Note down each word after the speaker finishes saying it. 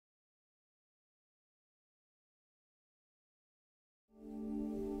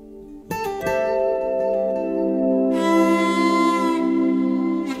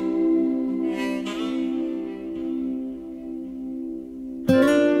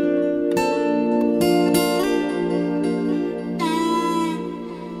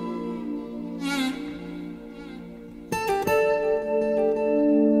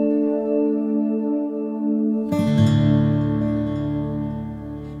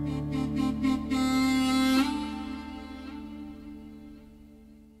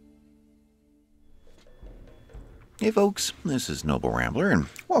Hey folks, this is Noble Rambler, and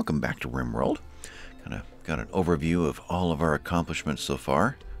welcome back to RimWorld. Kind of got an overview of all of our accomplishments so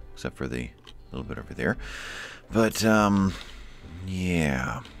far, except for the little bit over there. But,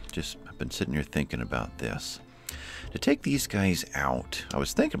 yeah, I've been sitting here thinking about this. To take these guys out, I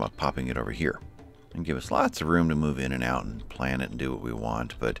was thinking about popping it over here and give us lots of room to move in and out and plan it and do what we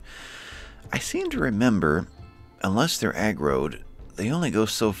want, but I seem to remember, unless they're aggroed, they only go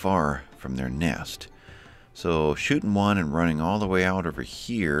so far from their nest. So shooting one and running all the way out over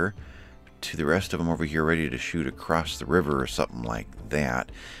here to the rest of them over here ready to shoot across the river or something like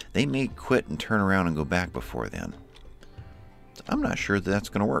that, they may quit and turn around and go back before then. So I'm not sure that's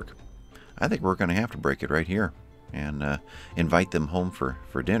going to work. I think we're going to have to break it right here and invite them home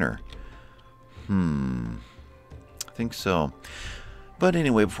for dinner. I think so. But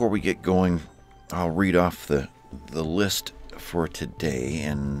anyway, before we get going, I'll read off the list for today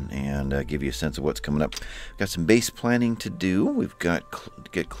and give you a sense of what's coming up. Got some base planning to do. We've got to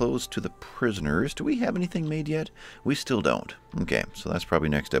get clothes to the prisoners. Do we have anything made yet? We still don't. Okay, so that's probably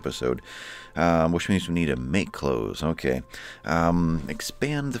next episode, which means we need to make clothes. Okay,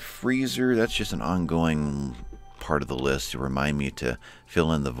 expand the freezer. That's just an ongoing part of the list to remind me to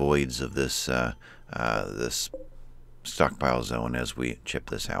fill in the voids of this this stockpile zone as we chip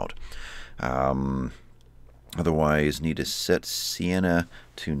this out. Otherwise, need to set Sienna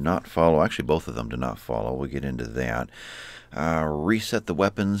to not follow. Actually, both of them to not follow. We'll get into that. Reset the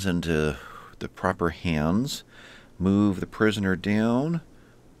weapons into the proper hands. Move the prisoner down.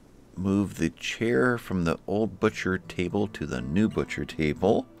 Move the chair from the old butcher table to the new butcher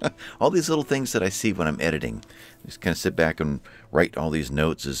table. All these little things that I see when I'm editing. Just kind of sit back and write all these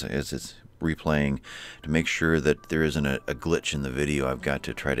notes as it's replaying to make sure that there isn't a glitch in the video I've got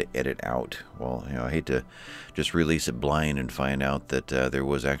to try to edit out. Well, I hate to just release it blind and find out that there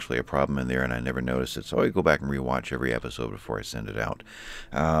was actually a problem in there and I never noticed it. So I go back and rewatch every episode before I send it out.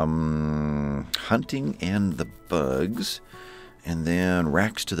 Hunting and the bugs, and then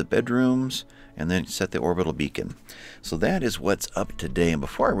racks to the bedrooms, and then set the orbital beacon. So that is what's up today. And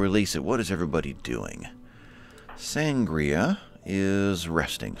before I release it, what is everybody doing? Sangria is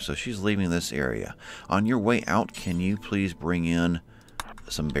resting, so she's leaving this area. On your way out, can you please bring in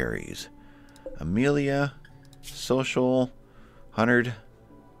some berries? Amelia, social, 100,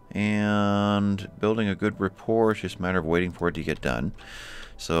 and building a good rapport. It's just a matter of waiting for it to get done.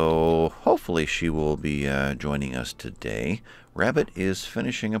 So hopefully she will be joining us today. Rabbit is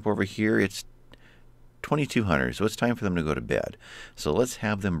finishing up over here. It's 2200, so it's time for them to go to bed. So let's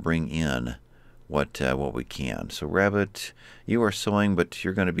have them bring in what we can. So Rabbit, you are sewing, but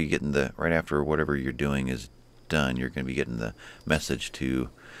you're going to be getting right after whatever you're doing is done, you're going to be getting the message to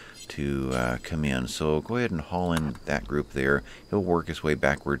come in. So go ahead and haul in that group there. He'll work his way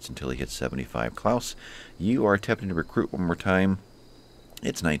backwards until he hits 75. Klaus, you are attempting to recruit one more time.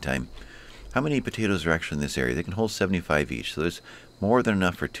 It's nighttime. How many potatoes are actually in this area? They can hold 75 each, so there's more than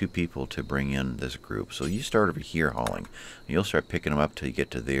enough for 2 people to bring in this group. So you start over here hauling. You'll start picking them up till you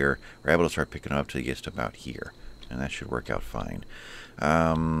get to there. Rabbit will start picking them up till he gets to about here. And that should work out fine.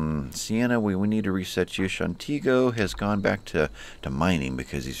 Sienna, we need to reset you. Shantigo has gone back to mining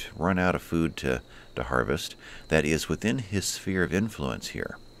because he's run out of food to harvest. That is within his sphere of influence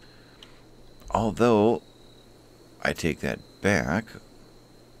here. Although, I take that back.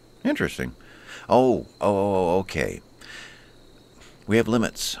 Interesting. Oh, okay. We have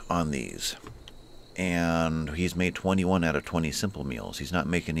limits on these. And he's made 21 out of 20 simple meals. He's not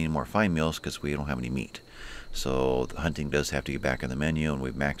making any more fine meals because we don't have any meat. So the hunting does have to get back on the menu, and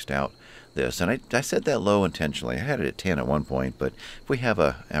we've maxed out this. And I set that low intentionally. I had it at 10 at one point, but if we have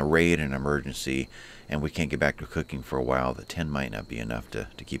a raid, an emergency, and we can't get back to cooking for a while, the 10 might not be enough to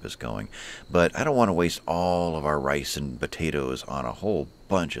keep us going. But I don't want to waste all of our rice and potatoes on a whole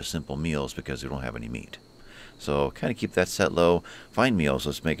bunch of simple meals because we don't have any meat. So kind of keep that set low. Fine meals,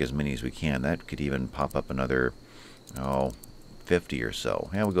 let's make as many as we can. That could even pop up another, 50 or so.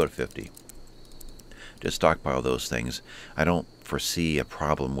 Yeah, we'll go to 50. Just stockpile those things. I don't foresee a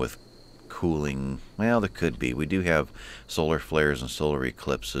problem with cooling. Well, there could be. We do have solar flares and solar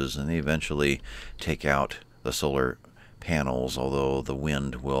eclipses, and they eventually take out the solar panels, although the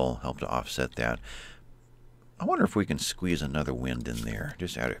wind will help to offset that. I wonder if we can squeeze another wind in there,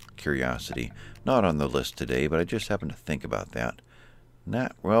 just out of curiosity. Not on the list today, but I just happened to think about that.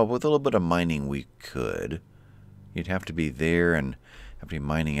 Well, with a little bit of mining, we could. You'd have to be there and have to be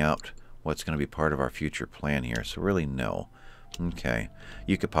mining out what's going to be part of our future plan here. So really, no. Okay.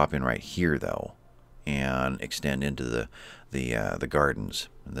 You could pop in right here, though, and extend into the gardens.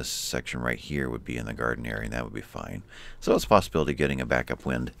 And this section right here would be in the garden area, and that would be fine. So it's a possibility of getting a backup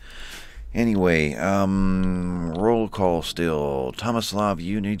wind. Anyway, roll call still. Tomislav,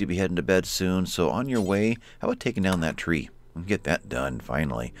 you need to be heading to bed soon, so on your way, how about taking down that tree? Get that done,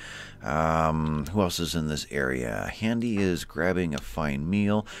 finally. Who else is in this area? Handy is grabbing a fine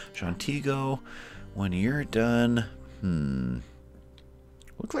meal. Shantigo, when you're done...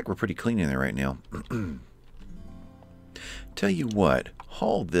 Looks like we're pretty clean in there right now. Tell you what,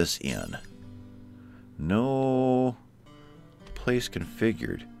 haul this in. No place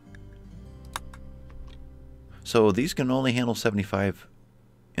configured. So these can only handle 75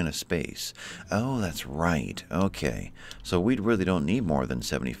 in a space. Oh, that's right. Okay. So we really don't need more than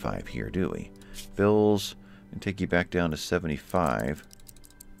 75 here, do we? Fills and take you back down to 75.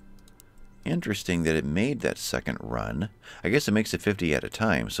 Interesting that it made that second run. I guess it makes it 50 at a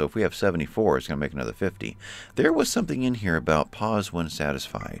time. So if we have 74, it's going to make another 50. There was something in here about pause when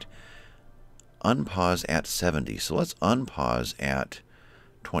satisfied. Unpause at 70. So let's unpause at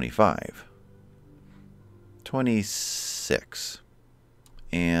 25. 26.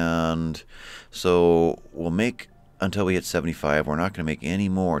 And so we'll make until we hit 75. We're not going to make any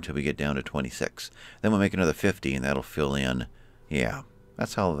more until we get down to 26. Then we'll make another 50, and that'll fill in. Yeah,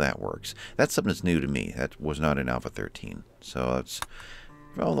 that's how that works. That's something that's new to me. That was not in Alpha 13. So that's,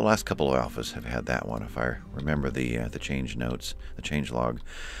 well, the last couple of alphas have had that one, if I remember the change notes, the change log.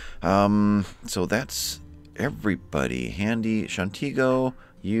 So that's everybody. Handy. Shantigo,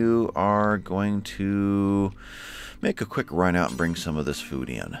 you are going to make a quick run out and bring some of this food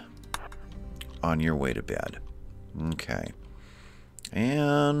in on your way to bed. Okay.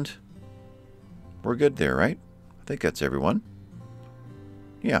 And we're good there, right? I think that's everyone.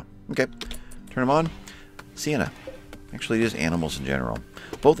 Yeah. Okay. Turn them on. Sienna. Actually, just animals in general.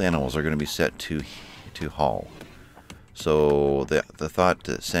 Both animals are going to be set to haul. So the thought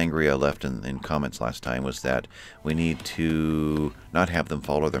that Sangria left in comments last time was that we need to not have them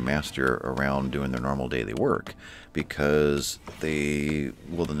follow their master around doing their normal daily work, because they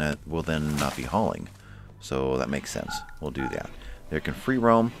will then not be hauling. So that makes sense. We'll do that. They can free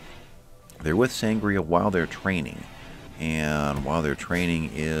roam. They're with Sangria while they're training. And while they're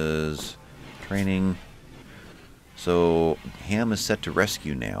training is training. So Ham is set to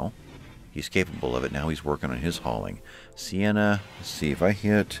rescue now. He's capable of it. Now he's working on his hauling. Sienna, let's see if I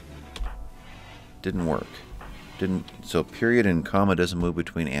hit. Didn't work. So period and comma doesn't move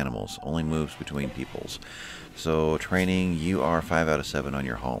between animals. Only moves between peoples. So training, you are 5 out of 7 on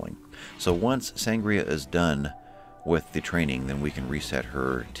your hauling. So once Sangria is done with the training, then we can reset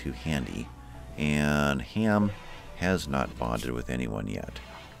her to Handy. And Ham has not bonded with anyone yet.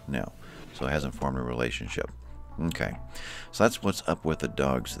 No. So it hasn't formed a relationship. Okay. So that's what's up with the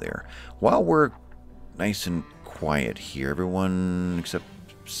dogs there. While we're nice and quiet here, everyone except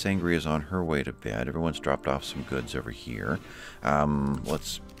Sangria is on her way to bed. Everyone's dropped off some goods over here.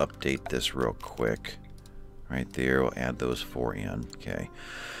 Let's update this real quick. Right there, we'll add those 4 in. Okay.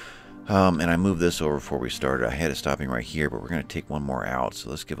 And I moved this over before we started. I had it stopping right here, but we're going to take one more out. So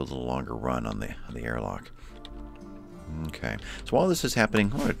let's give a little longer run on the airlock. Okay. So while this is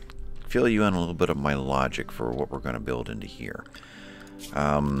happening, I want to fill you in a little bit of my logic for what we're going to build into here.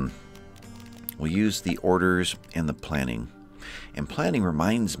 We'll use the orders and the planning. And planning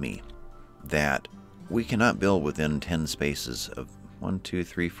reminds me that we cannot build within 10 spaces of 1, 2,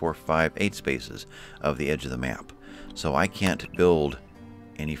 3, 4, 5, 8 spaces of the edge of the map. So I can't build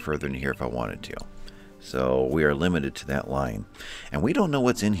any further in here if I wanted to. So we are limited to that line. And we don't know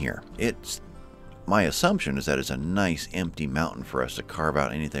what's in here. My assumption is that it's a nice empty mountain for us to carve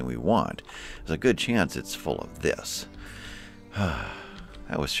out anything we want. There's a good chance it's full of this.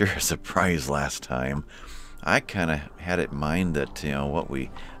 That was sure a surprise last time. I kind of had it in mind that, what we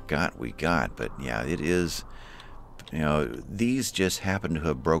got. But yeah, it is, these just happen to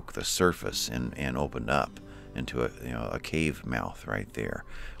have broke the surface and opened up into a cave mouth right there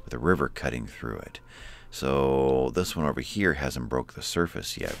with a river cutting through it. So this one over here hasn't broke the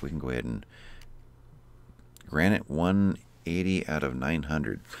surface yet. We can go ahead and granite 180 out of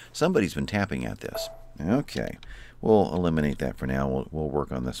 900. Somebody's been tapping at this. Okay, we'll eliminate that for now. We'll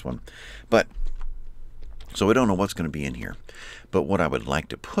work on this one. But so we don't know what's going to be in here. But what I would like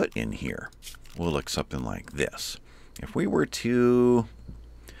to put in here will look something like this. If we were to,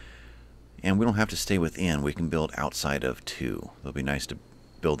 and we don't have to stay within, we can build outside of 2. It'll be nice to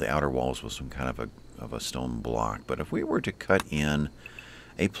build the outer walls with some kind of a stone block. But if we were to cut in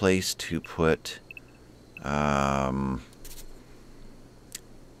a place to put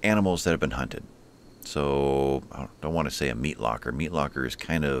animals that have been hunted. So I don't want to say a meat locker. Meat locker is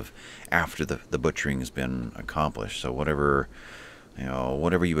kind of after the butchering has been accomplished. So whatever, you know,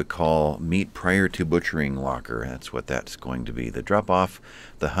 whatever you would call meat prior to butchering locker. That's what that's going to be. The drop off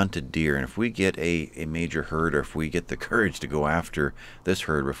the hunted deer. And if we get a major herd, or if we get the courage to go after this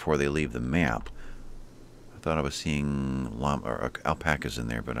herd before they leave the map. I thought I was seeing or alpacas in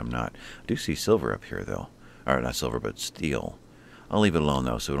there, but I'm not. I do see silver up here, though. Or not silver, but steel. I'll leave it alone,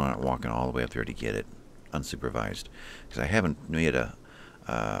 though, so we're not walking all the way up there to get it unsupervised. Because I haven't made a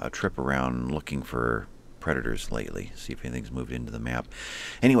trip around looking for predators lately. See if anything's moved into the map.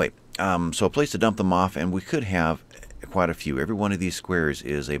 Anyway, so a place to dump them off, and we could have quite a few. Every one of these squares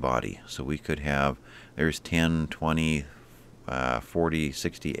is a body. So we could have, there's 10, 20, 40,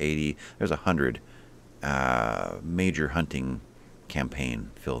 60, 80, there's 100 major hunting campaign.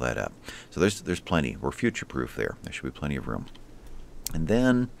 Fill that up. So there's plenty. We're future-proof there. There should be plenty of room. And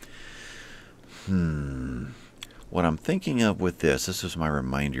then, what I'm thinking of with this is my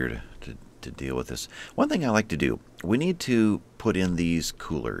reminder to deal with this. One thing I like to do, we need to put in these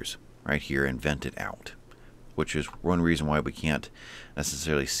coolers right here and vent it out, which is one reason why we can't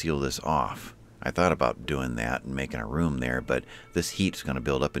necessarily seal this off. I thought about doing that and making a room there, but this heat's going to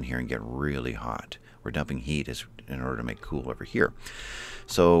build up in here and get really hot. We're dumping heat in order to make cool over here.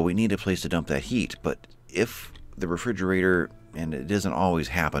 So we need a place to dump that heat, but if the refrigerator, and it doesn't always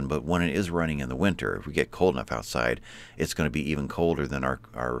happen, but when it is running in the winter, if we get cold enough outside, it's going to be even colder than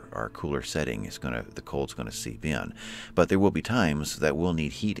our cooler setting. The cold's going to seep in. But there will be times that we'll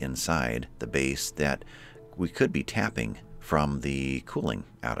need heat inside the base that we could be tapping from the cooling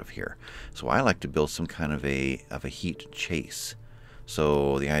out of here. So I like to build some kind of a heat chase.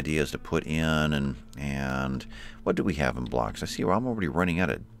 So the idea is to put in and what do we have in blocks? I see I'm already running out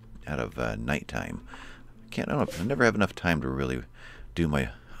of nighttime. I never have enough time to really do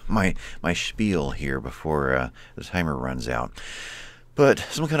my spiel here before the timer runs out. But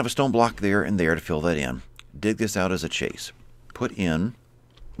some kind of a stone block there and there to fill that in. Dig this out as a chase. Put in,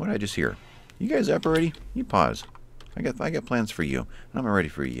 what did I just hear? You guys up already? You pause. I got plans for you, and I'm not ready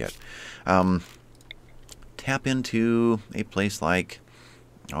for you yet. Tap into a place like,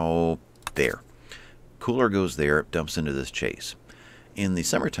 there. Cooler goes there, dumps into this chase. In the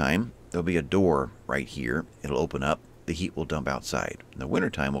summertime, there'll be a door right here. It'll open up. The heat will dump outside. In the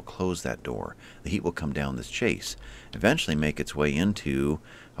wintertime, we'll close that door. The heat will come down this chase. Eventually make its way into,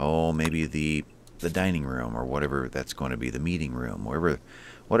 maybe the dining room or whatever that's going to be, the meeting room,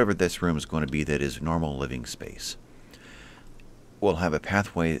 whatever this room is going to be that is normal living space. We'll have a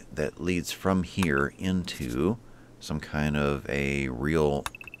pathway that leads from here into some kind of a real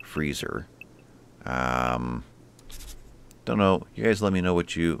freezer. Don't know. You guys let me know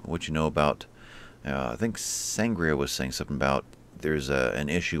what you know about. I think Sangria was saying something about there's an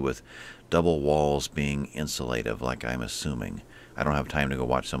issue with double walls being insulative, like I'm assuming. I don't have time to go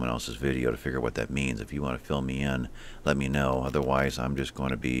watch someone else's video to figure out what that means. If you want to fill me in, let me know. Otherwise, I'm just going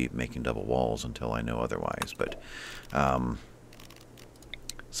to be making double walls until I know otherwise. But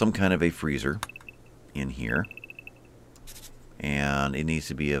some kind of a freezer in here. And it needs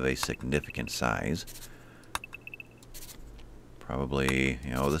to be of a significant size. Probably,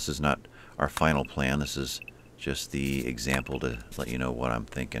 this is not our final plan. This is just the example to let you know what I'm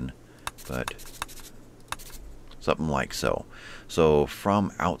thinking. But something like so. So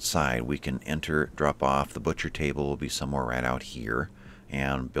from outside, we can enter, drop off. The butcher table will be somewhere right out here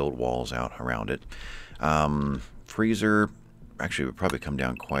and build walls out around it. Freezer, actually, would probably come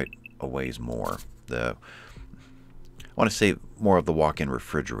down quite a ways more. I want to say more of the walk-in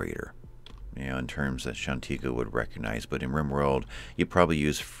refrigerator, in terms that Shantika would recognize. But in RimWorld, you probably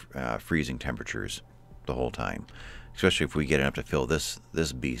use freezing temperatures the whole time, especially if we get enough to fill this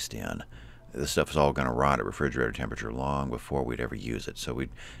beast in. This stuff is all going to rot at refrigerator temperature long before we'd ever use it. So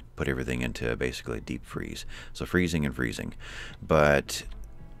we'd put everything into basically deep freeze. So freezing and freezing. But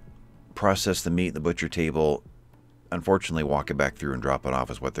process the meat in the butcher table. Unfortunately, walk it back through and drop it off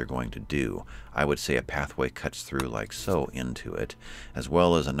is what they're going to do. I would say a pathway cuts through like so into it, as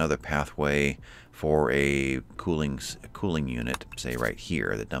well as another pathway for a cooling unit, say right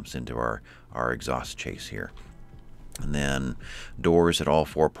here, that dumps into our exhaust chase here. And then doors at all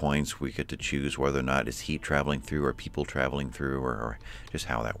 4 points. We get to choose whether or not it's heat traveling through or people traveling through, or just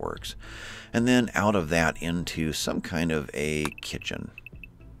how that works. And then out of that into some kind of a kitchen,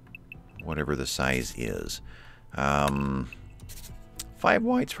 whatever the size is. 5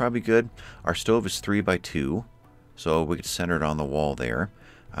 wide's probably good. Our stove is 3 by 2, so we could center it on the wall there.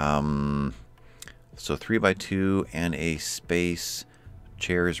 So 3 by 2 and a space.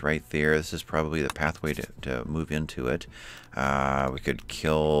 Chairs right there. This is probably the pathway to move into it. We could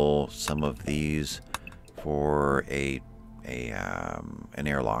kill some of these for an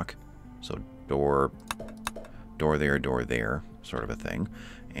airlock. So door there, door there. sort of a thing.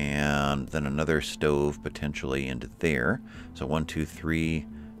 And then another stove potentially into there. So 1, 2, 3,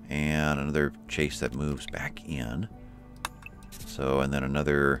 and another chase that moves back in. So, and then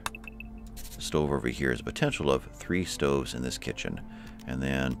another stove over here is a potential of 3 stoves in this kitchen. And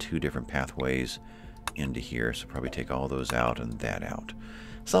then 2 different pathways into here. So probably take all those out and that out.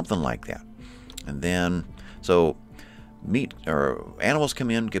 Something like that. And then, so meat or animals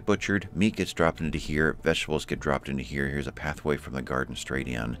come in, get butchered, meat gets dropped into here, vegetables get dropped into here. Here's a pathway from the garden straight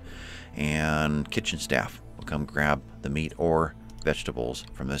in. And kitchen staff will come grab the meat or vegetables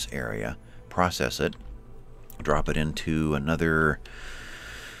from this area, process it, drop it into another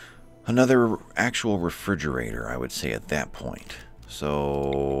actual refrigerator, I would say, at that point.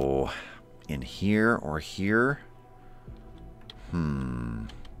 So in here or here,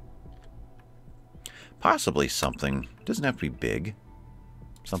 possibly something, doesn't have to be big,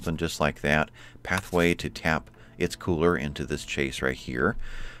 something just like that. Pathway to tap its cooler into this chase right here.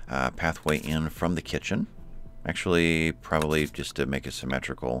 Pathway in from the kitchen. Actually, probably just to make it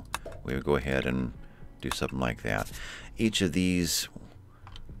symmetrical, we would go ahead and do something like that. Each of these,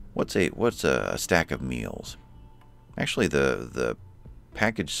 what's a stack of meals? Actually, the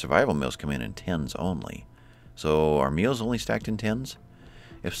packaged survival meals come in 10s only. So are meals only stacked in 10s?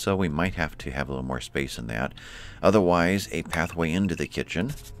 If so, we might have to have a little more space in that. Otherwise, a pathway into the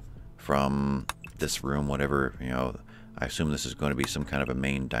kitchen from this room, whatever, you know, I assume this is going to be some kind of a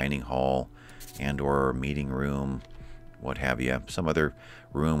main dining hall and or meeting room, what have you. Some other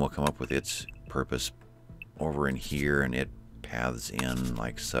room will come up with its purpose over in here, and it paths in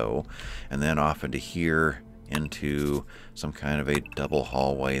like so. And then off into here, into some kind of a double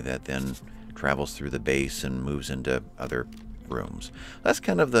hallway that then travels through the base and moves into other rooms. That's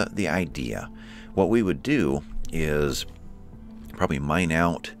kind of the idea. What we would do is probably mine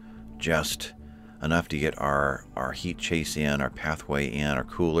out just enough to get our heat chase in, our pathway in, our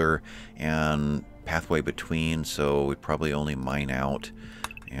cooler, and pathway between. So we probably only mine out,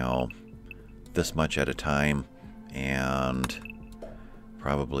 you know, this much at a time, and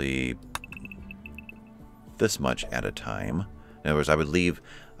probably this much at a time. In other words, I would leave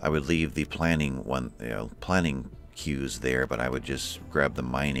the planning queues there, but I would just grab the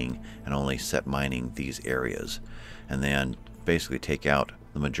mining and only set mining these areas, and then basically take out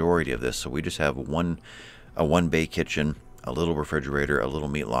the majority of this. So we just have a one bay kitchen, a little refrigerator, a little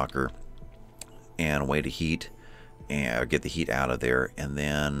meat locker, and a way to heat and get the heat out of there, and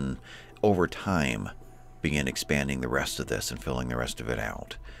then over time begin expanding the rest of this and filling the rest of it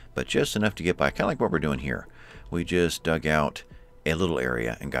out. But just enough to get by, kind of like what we're doing here. We just dug out a little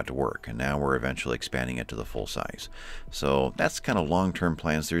area and got to work, and now we're eventually expanding it to the full size. So that's kind of long-term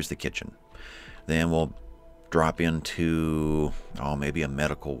plans. There's the kitchen. Then we'll drop into maybe a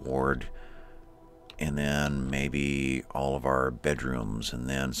medical ward, and then maybe all of our bedrooms, and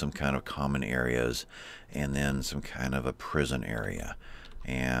then some kind of common areas, and then some kind of a prison area,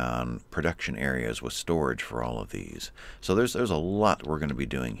 and production areas with storage for all of these. So there's a lot we're going to be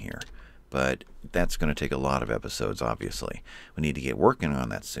doing here, but that's going to take a lot of episodes. Obviously, we need to get working on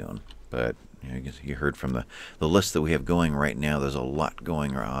that soon. But you heard from the list that we have going right now, there's a lot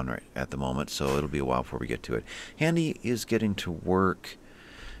going on right at the moment, so it'll be a while before we get to it. Handy is getting to work.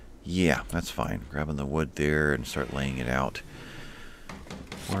 Yeah, that's fine. Grabbing the wood there and start laying it out.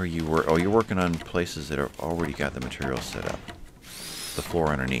 Where you were? Oh, you're working on places that are already got the materials set up. The floor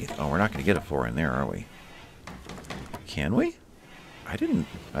underneath. Oh, we're not going to get a floor in there, are we? Can we? I didn't.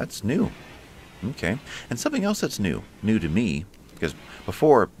 That's new. Okay. And something else that's new to me, because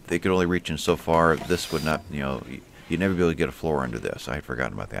before they could only reach in so far. This would not, you'd never be able to get a floor under this. I had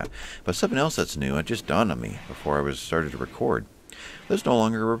forgotten about that. But something else that's new, it just dawned on me before I started to record. There's no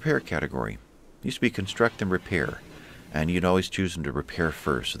longer a repair category. It used to be construct and repair. And you'd always choose them to repair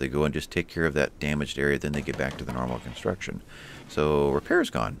first. So they go and just take care of that damaged area, then they get back to the normal construction. So repair is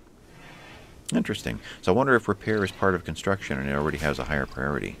gone. Interesting. So I wonder if repair is part of construction and it already has a higher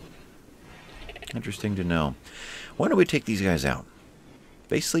priority. Interesting to know. Why don't we take these guys out?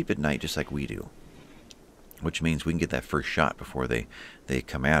 They sleep at night just like we do, which means we can get that first shot before they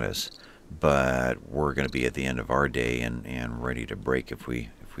come at us. But we're going to be at the end of our day and ready to break if we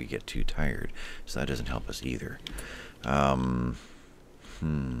get too tired. So that doesn't help us either.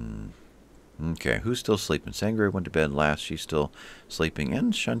 Okay, who's still sleeping? Sangre went to bed last. She's still sleeping.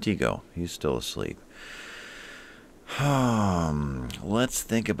 And Shantigo, he's still asleep. Let's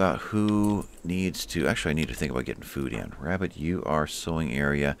think about who needs to... Actually, I need to think about getting food in. Rabbit, you are sewing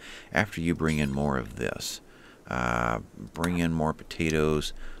area. After you bring in more of this. Bring in more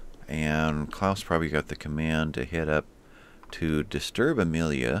potatoes. And Klaus probably got the command to head up to disturb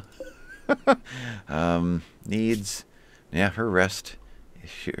Amelia. Needs Yeah, her rest,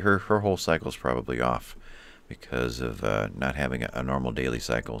 her whole cycle's probably off because of not having a normal daily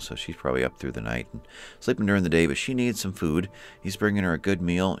cycle. So she's probably up through the night and sleeping during the day, but she needs some food. He's bringing her a good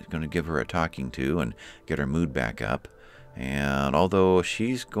meal. He's going to give her a talking to and get her mood back up. And although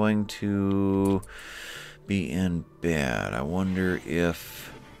she's going to be in bed, I wonder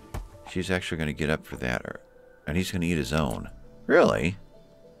if she's actually going to get up for that. And he's going to eat his own. Really?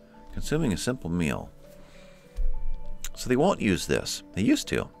 Consuming a simple meal. So they won't use this. They used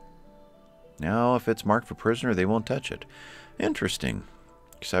to. Now, if it's marked for prisoner, they won't touch it. Interesting.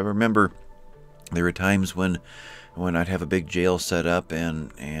 Because I remember there were times when I'd have a big jail set up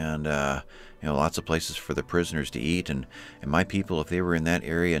and you know, lots of places for the prisoners to eat. And my people, if they were in that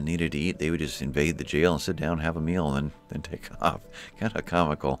area and needed to eat, they would just invade the jail and sit down, have a meal, and then take off. Kind of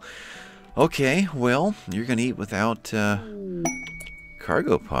comical. Okay, well, you're going to eat without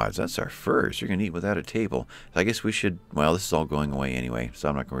cargo pods. That's our first. You're going to eat without a table. I guess we should... Well, this is all going away anyway, so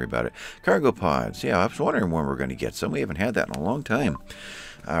I'm not going to worry about it. Cargo pods. Yeah, I was wondering when we're going to get some. We haven't had that in a long time.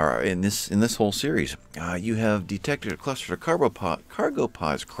 In this whole series. You have detected a cluster of cargo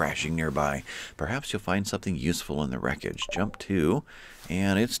pods crashing nearby. Perhaps you'll find something useful in the wreckage. Jump 2,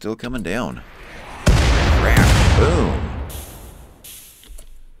 and it's still coming down. Crash. Boom.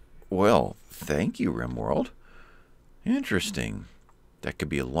 Well, thank you, RimWorld. Interesting. That could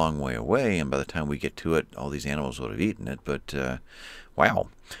be a long way away, and by the time we get to it, all these animals would have eaten it, but, wow.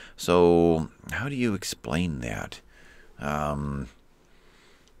 So, how do you explain that? A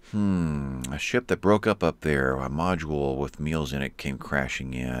ship that broke up there, a module with meals in it came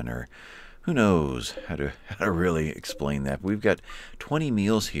crashing in, or who knows how to really explain that. We've got 20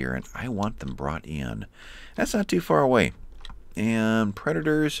 meals here, and I want them brought in. That's not too far away. And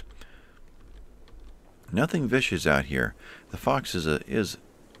predators... Nothing vicious out here. The fox is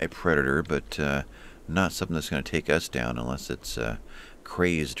a predator, but not something that's going to take us down unless it's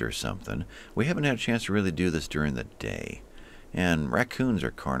crazed or something. We haven't had a chance to really do this during the day. And raccoons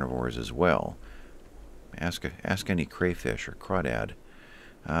are carnivores as well. Ask any crayfish or crawdad.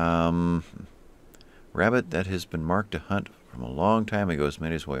 Rabbit that has been marked to hunt from a long time ago has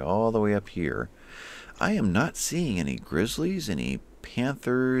made his way all the way up here. I am not seeing any grizzlies, any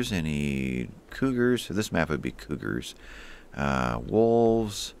panthers, any cougars. So this map would be cougars.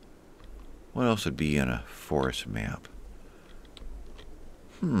 Wolves. What else would be in a forest map?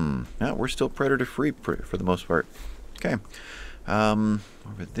 No, we're still predator free for the most part. Okay. Over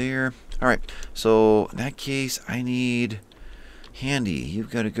there. Alright, so in that case, I need Handy. You've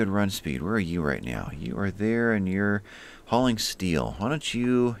got a good run speed. Where are you right now? You are there and you're hauling steel. Why don't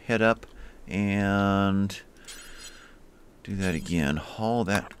you head up and do that again. Haul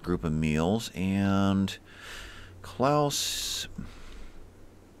that group of meals. And Klaus,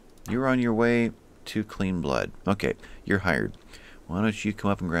 you're on your way to Clean Blood. Okay, you're hired. Why don't you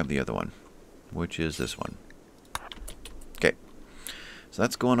come up and grab the other one, which is this one. Okay, so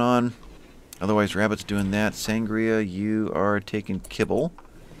that's going on. Otherwise, Rabbit's doing that. Sangria, you are taking kibble.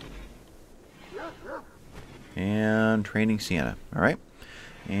 And training Sienna. Alright.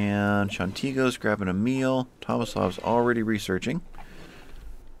 And Shantigo's grabbing a meal. Tomislav's already researching.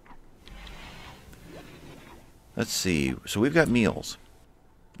 Let's see. So we've got meals.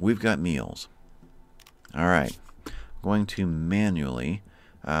 We've got meals. Alright. Going to manually...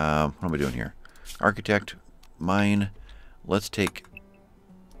 what am I doing here? Architect, mine. Let's take...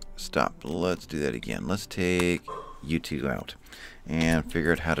 Stop. Let's do that again. Let's take you two out and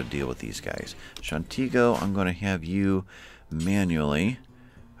figure out how to deal with these guys. Shantigo, I'm going to have you manually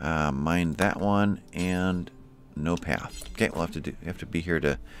mine that one and no path. Okay, we'll have to be here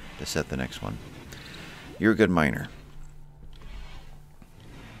to set the next one. You're a good miner.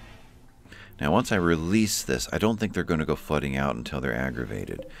 Now, once I release this, I don't think they're going to go flooding out until they're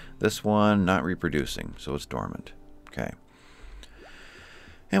aggravated. This one, not reproducing, so it's dormant. Okay.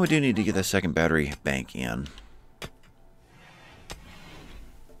 And we do need to get that second battery bank in.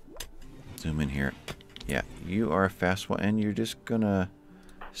 Zoom in here. Yeah, you are a fast one, and you're just gonna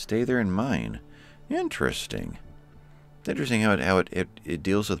stay there and mine. Interesting. It's interesting how it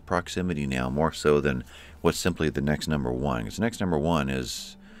deals with proximity now, more so than what's simply the next number one. Because the next number one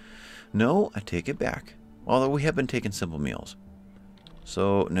is... No, I take it back. Although we have been taking simple meals.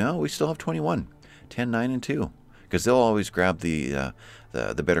 So, no, we still have 21. 10, 9, and 2. Because they'll always grab the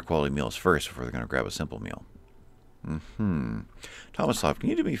better quality meals first before they're going to grab a simple meal. Tomislav, can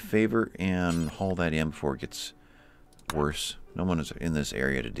you do me a favor and haul that in before it gets worse? No one is in this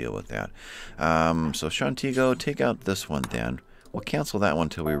area to deal with that. So Shantigo, take out this one then. We'll cancel that one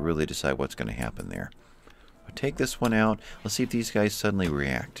until we really decide what's going to happen there. We'll take this one out. Let's see if these guys suddenly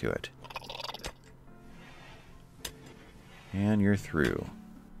react to it. And you're through.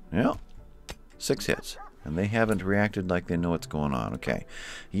 Yep. 6 hits. And they haven't reacted like they know what's going on. Okay.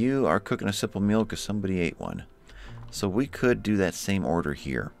 You are cooking a simple meal because somebody ate one. So we could do that same order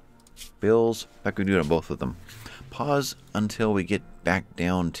here. Bills. In fact, we do it on both of them. Pause until we get back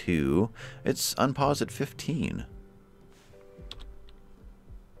down to... It's unpause at 15.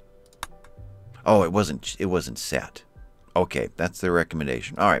 Oh, it wasn't set. Okay, that's the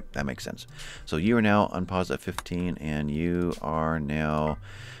recommendation. All right, that makes sense. So you are now unpaused at 15, and you are now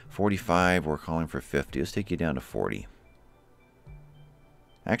 45. We're calling for 50. Let's take you down to 40.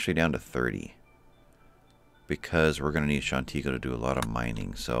 Actually, down to 30. Because we're going to need Shantigo to do a lot of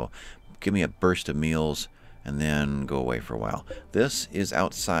mining. So give me a burst of meals, and then go away for a while. This is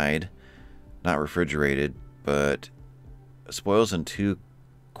outside, not refrigerated, but spoils in 2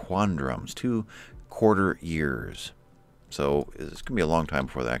 quadrums, 2 quarter years. So it's going to be a long time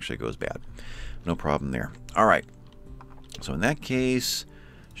before that actually goes bad. No problem there. All right. So in that case,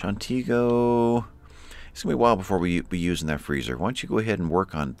 Shantigo, it's going to be a while before we be using that freezer. Why don't you go ahead and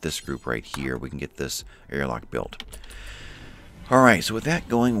work on this group right here. We can get this airlock built. All right. So with that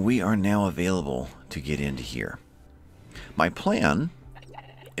going, we are now available to get into here. My plan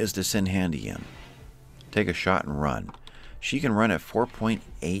is to send Handy in. Take a shot and run. She can run at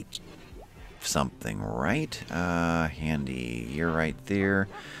 4.8 something, right? Handy, you're right there.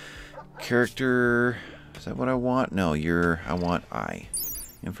 Character, is that what I want? No, I want I.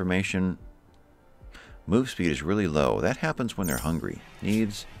 Information, move speed is really low. That happens when they're hungry.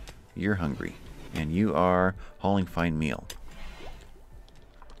 Needs, you're hungry. And you are hauling fine meal.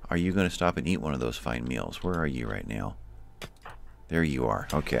 Are you going to stop and eat one of those fine meals? Where are you right now? There you are.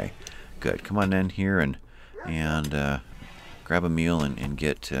 Okay, good. Come on in here and grab a meal and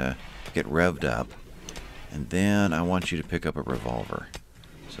get revved up. And then I want you to pick up a revolver.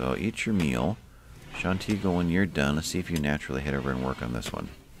 So eat your meal. Shantigo, when you're done, let's see if you naturally head over and work on this one.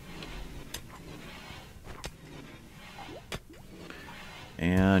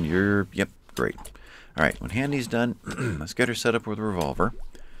 And yep, great. All right, when Handy's done, let's get her set up with a revolver.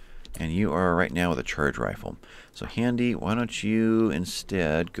 And you are right now with a charge rifle. So Handy, why don't you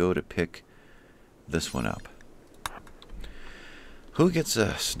instead go to pick this one up? Who gets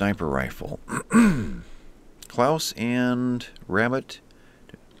a sniper rifle? Klaus and Rabbit?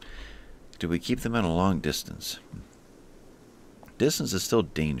 Do we keep them at a long distance? Distance is still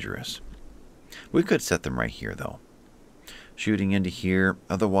dangerous. We could set them right here, though. Shooting into here.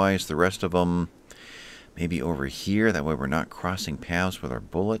 Otherwise, the rest of them maybe over here. That way we're not crossing paths with our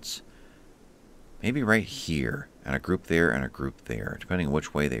bullets. Maybe right here. And a group there and a group there. Depending on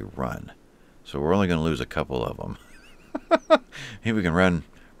which way they run. So we're only going to lose a couple of them. Maybe we can run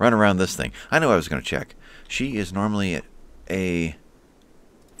around this thing. I know I was going to check. She is normally at a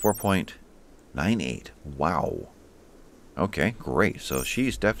 4.98. Wow. Okay, great. So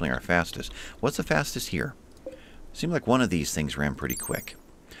she's definitely our fastest. What's the fastest here? Seemed like one of these things ran pretty quick.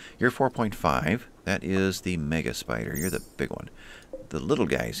 You're 4.5. That is the Mega Spider. You're the big one. The little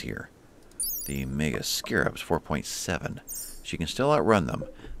guys here. The Mega Scarabs, 4.7. She can still outrun them.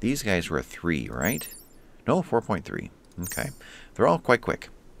 These guys were a 3, right? No, 4.3. Okay. They're all quite quick.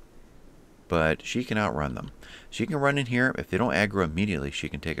 But she can outrun them. She can run in here. If they don't aggro immediately, she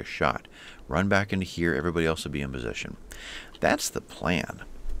can take a shot. Run back into here. Everybody else will be in position. That's the plan.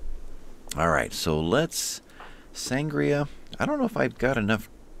 Alright, so let's... Sangria. I don't know if I've got enough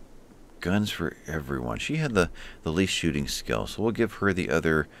guns for everyone. She had the least shooting skill, so we'll give her the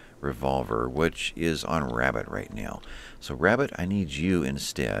other revolver, which is on Rabbit right now. So Rabbit, I need you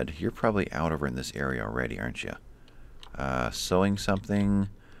instead. You're probably out over in this area already, aren't you? Sewing something.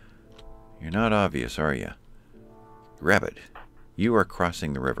 You're not obvious, are you? Rabbit, you are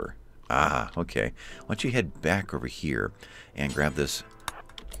crossing the river. Ah, okay. Why don't you head back over here and grab this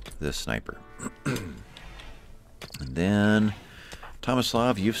sniper. And then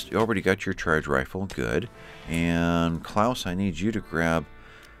Tomislav, you've already got your charge rifle. Good. And Klaus, I need you to grab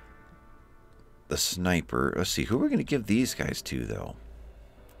the sniper. Let's see, who are we going to give these guys to, though?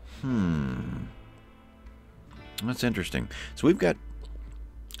 That's interesting. So we've got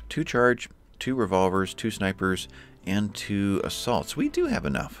 2 charge, 2 revolvers, 2 snipers, and 2 assaults. We do have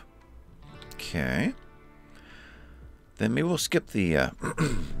enough. Okay. Then maybe we'll skip the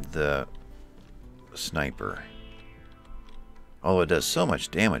the sniper. Although it does so much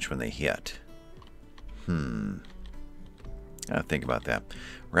damage when they hit. Gotta think about that.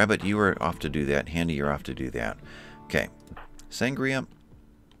 Rabbit, you are off to do that. Handy, you're off to do that. Okay. Sangria.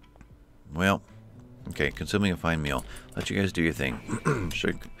 Well, okay, consuming a fine meal. Let you guys do your thing.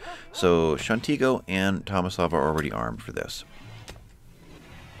 So, Shantigo and Tomislav are already armed for this.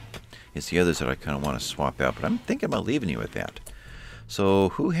 It's the others that I kind of want to swap out, but I'm thinking about leaving you with that. So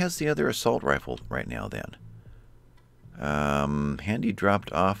who has the other assault rifle right now then? Handy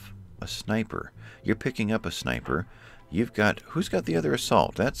dropped off a sniper. You're picking up a sniper. You've got... Who's got the other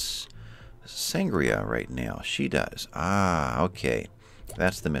assault? That's Sangria right now. She does. Ah, okay.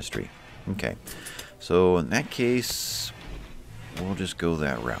 That's the mystery. Okay. So in that case, we'll just go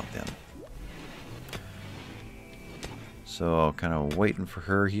that route then. So kind of waiting for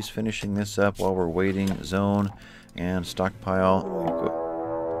her. He's finishing this up while we're waiting. Zone and stockpile.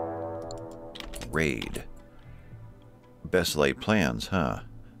 Raid. Best laid plans, huh?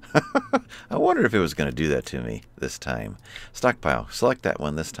 I wondered if it was going to do that to me this time. Stockpile. Select that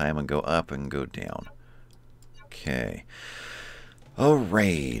one this time and go up and go down. Okay. Oh,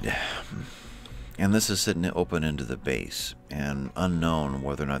 raid. And this is sitting open into the base. And unknown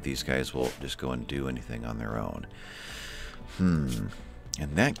whether or not these guys will just go and do anything on their own. In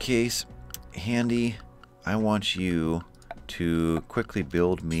that case, Handy, I want you to quickly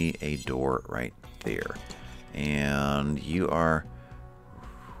build me a door right there. And you are...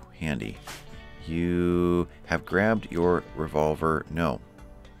 Handy. You have grabbed your revolver. No.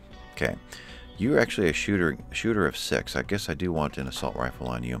 Okay. You're actually a shooter of 6. I guess I do want an assault rifle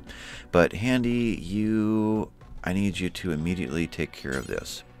on you. But Handy, I need you to immediately take care of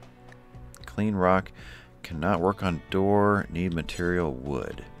this. Clean rock. Cannot work on door. Need material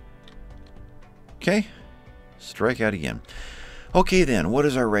wood. Okay. Strike out again. Okay then, what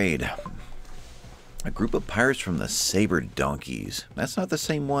is our raid? A group of pirates from the Saber Donkeys. That's not the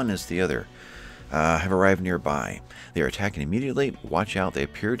same one as the other. Have arrived nearby. They are attacking immediately. Watch out. They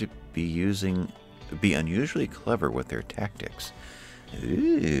appear to be unusually clever with their tactics.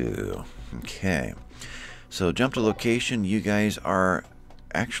 Ooh. Okay. So jump to location. You guys are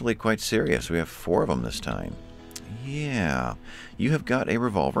actually quite serious. We have 4 of them this time. Yeah. You have got a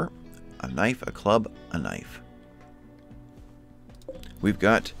revolver, a knife, a club, a knife. We've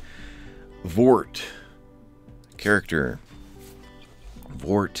got Vort. Character.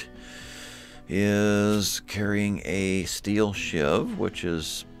 Vort is carrying a steel shiv, which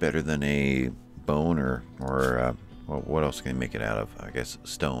is better than a bone or well, what else can you make it out of? I guess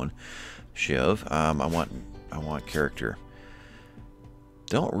stone shiv. I want character.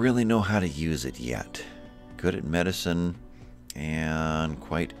 Don't really know how to use it yet. Good at medicine and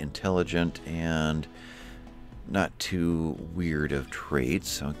quite intelligent and not too weird of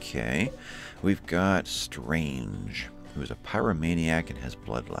traits. Okay. We've got Strange, who's a pyromaniac and has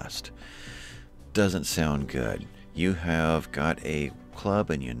bloodlust. Doesn't sound good. You have got a club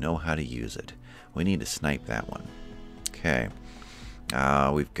and you know how to use it. We need to snipe that one. Okay.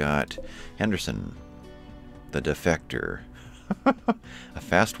 We've got Henderson, the defector. A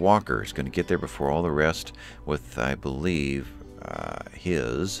fast walker is going to get there before all the rest with, I believe,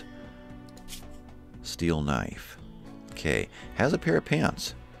 his steel knife. Okay. Has a pair of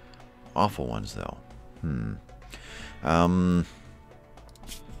pants. Awful ones, though.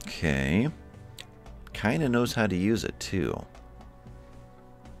 Okay. Kind of knows how to use it, too.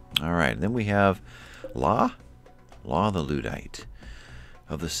 Alright, then we have Law. Law the Luddite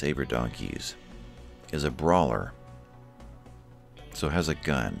of the Saber Donkeys is a brawler. So has a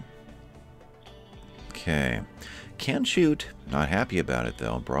gun. Okay. Can shoot. Not happy about it,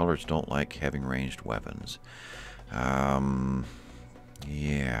 though. Brawlers don't like having ranged weapons.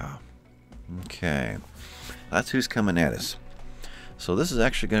 Yeah. Okay. That's who's coming at us. So this is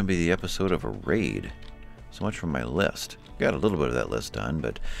actually going to be the episode of a raid. So much from my list. Got a little bit of that list done,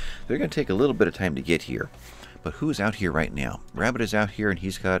 but they're going to take a little bit of time to get here. But who's out here right now? Rabbit is out here, and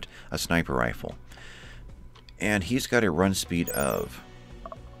he's got a sniper rifle. And he's got a run speed of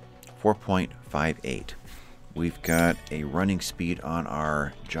 4.58. We've got a running speed on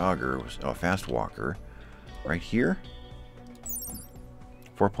our jogger, a fast walker, right here.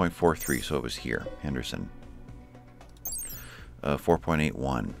 4.43, so it was here, Henderson.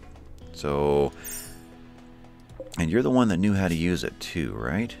 4.81. So, and you're the one that knew how to use it too,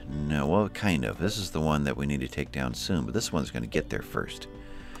 right? No, well, kind of. This is the one that we need to take down soon, but this one's going to get there first.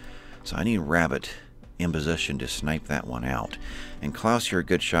 So I need Rabbit in position to snipe that one out. And Klaus, you're a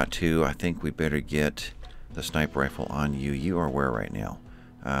good shot too. I think we better get the sniper rifle on you. You are where right now?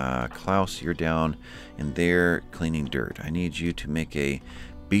 Klaus, you're down in there cleaning dirt. I need you to make a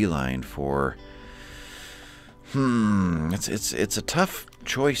beeline for... It's a tough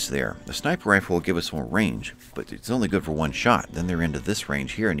choice there. The sniper rifle will give us more range, but it's only good for one shot. Then they're into this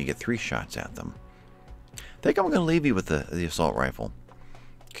range here, and you get 3 shots at them. I think I'm going to leave you with the assault rifle.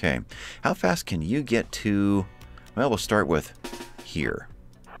 Okay. How fast can you get to... Well, we'll start with here.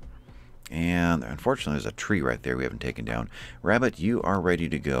 And unfortunately, there's a tree right there we haven't taken down. Rabbit, you are ready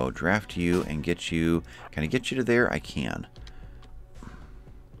to go. Draft you and get you... Can I get you to there? I can.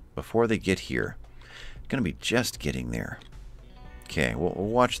 Before they get here. Going to be just getting there. Okay, we'll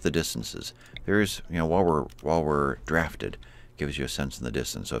watch the distances. There's, you know, while we're drafted, gives you a sense in the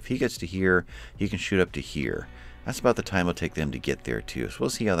distance. So if he gets to here, he can shoot up to here. That's about the time it'll take them to get there too. So we'll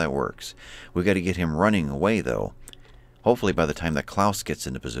see how that works. We've got to get him running away though. Hopefully by the time that Klaus gets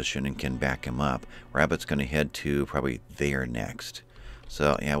into position and can back him up, Rabbit's going to head to probably there next.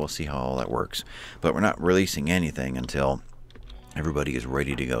 So yeah, we'll see how all that works. But we're not releasing anything until everybody is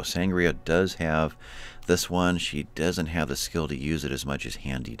ready to go. Sangria does have this one. She doesn't have the skill to use it as much as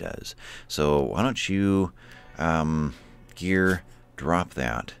Handy does. So why don't you gear drop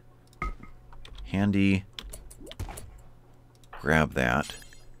that. Handy, grab that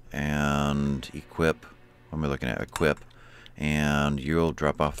and equip. What am I looking at? Equip. And you'll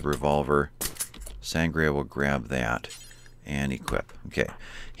drop off the revolver. Sangria will grab that and equip. Okay.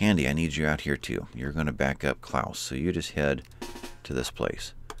 Handy, I need you out here too. You're going to back up Klaus. So you just head to this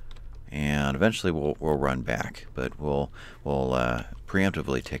place. And eventually we'll run back. But we'll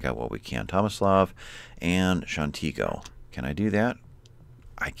preemptively take out what we can. Tomislav and Shantigo. Can I do that?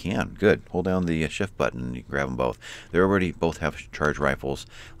 I can. Good. Hold down the shift button and you can grab them both. They already both have charged rifles.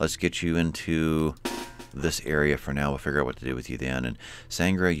 Let's get you into this area for now. We'll figure out what to do with you then. And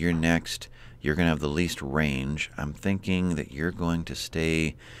Sangra, you're next. You're going to have the least range. I'm thinking that you're going to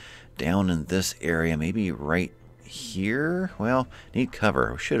stay down in this area, maybe right here. Well, need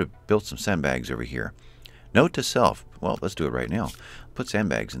cover. We should have built some sandbags over here. Note to self. Well, let's do it right now. Put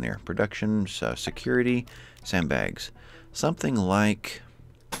sandbags in there. Production, security, sandbags. Something like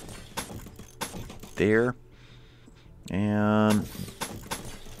there and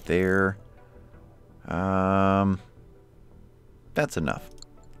there. That's enough.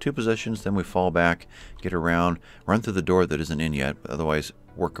 2 positions, then we fall back, get around, run through the door that isn't in yet, otherwise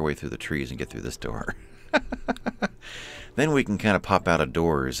work our way through the trees and get through this door. Then we can kind of pop out of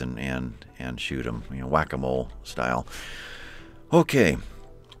doors and shoot them, you know, whack-a-mole style. Okay,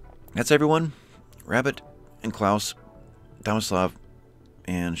 that's everyone. Rabbit and Klaus, Tomislav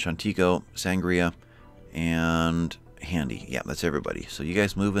and Shantigo, Sangria, and Handy. Yeah, that's everybody. So you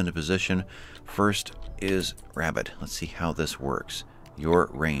guys move into position. First is Rabbit. Let's see how this works. Your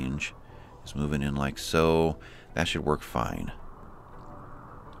range is moving in like so. That should work fine.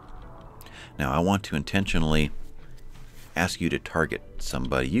 Now I want to intentionally ask you to target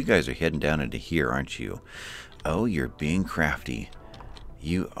somebody. You guys are heading down into here, aren't you? Oh, you're being crafty.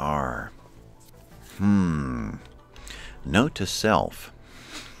 You are. Note to self.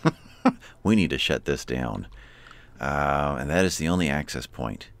 We need to shut this down. And that is the only access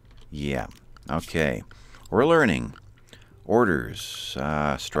point. Yeah. Okay. We're learning. Orders.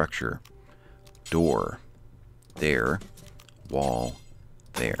 Structure. Door. There. Wall.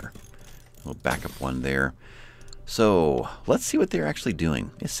 There. We'll back up one there. So, let's see what they're actually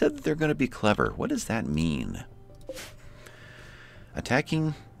doing. It said that they're going to be clever. What does that mean?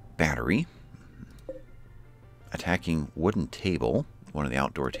 Attacking battery. Attacking wooden table. One of the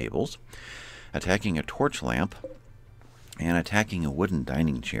outdoor tables. Attacking a torch lamp. And attacking a wooden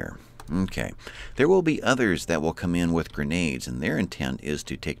dining chair. Okay. There will be others that will come in with grenades, and their intent is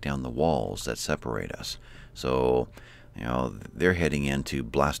to take down the walls that separate us. So, you know, they're heading in to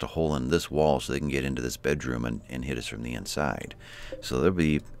blast a hole in this wall so they can get into this bedroom and hit us from the inside. So there'll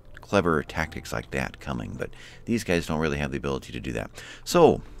be clever tactics like that coming, but these guys don't really have the ability to do that.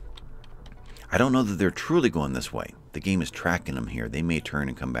 So, I don't know that they're truly going this way. The game is tracking them here. They may turn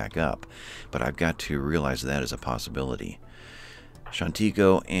and come back up, but I've got to realize that is a possibility.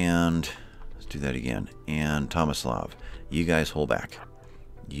 Shantigo and, let's do that again, and Tomislav, you guys hold back.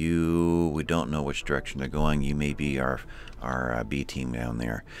 We don't know which direction they're going. You may be our B team down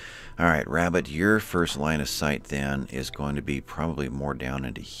there. All right, Rabbit, your first line of sight then is going to be probably more down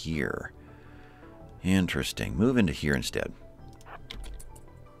into here. Interesting. Move into here instead.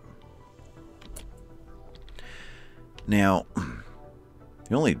 Now,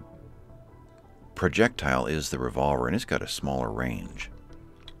 the only projectile is the revolver, and it's got a smaller range.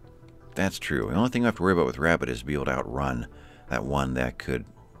 That's true. The only thing I have to worry about with Rabbit is to be able to outrun that one that could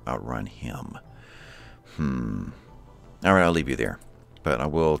outrun him. Alright, I'll leave you there. But I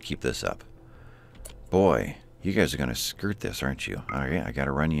will keep this up. Boy, you guys are going to skirt this, aren't you? Alright, I got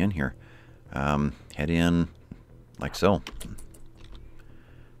to run you in here. Head in like so.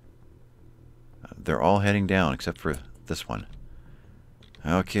 They're all heading down except for this one.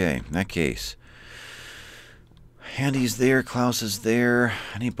 Okay, in that case. Handy's there, Klaus is there.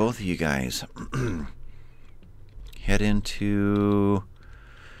 I need both of you guys. Head into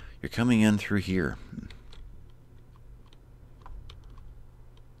You're coming in through here.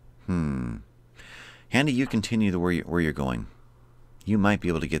 Handy, you continue where you're going. You might be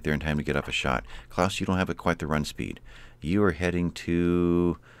able to get there in time to get up a shot. Klaus, you don't have quite the run speed. You are heading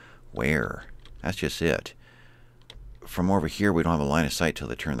to where? That's just it. From over here, we don't have a line of sight till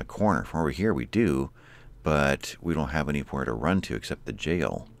they turn the corner. From over here, we do, but we don't have anywhere to run to except the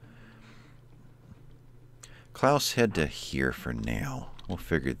jail. Klaus, head to here for now. We'll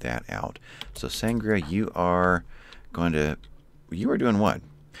figure that out. So, Sangria, you are doing what?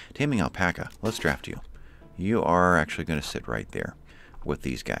 Taming alpaca. Let's draft you. You are actually going to sit right there with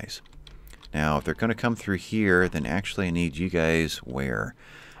these guys. Now, if they're going to come through here, then actually I need you guys where?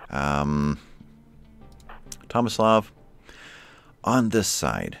 Tomislav, on this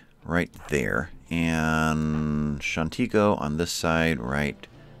side, right there. And Shantigo on this side, right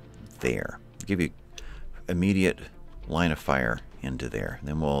there. Give you immediate line of fire into there.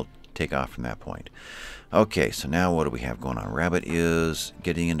 Then we'll take off from that point. Okay, so now what do we have going on? Rabbit is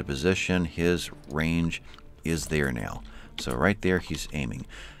getting into position. His range is there now. So right there, he's aiming.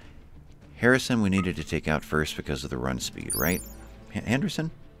 Harrison, we needed to take out first because of the run speed, right?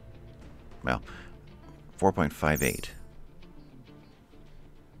 Henderson? Well, 4.58.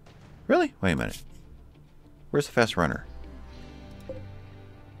 Really? Wait a minute. Where's the fast runner?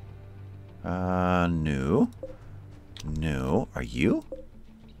 No. No. Are you?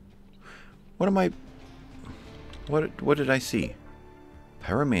 What am I... What did I see?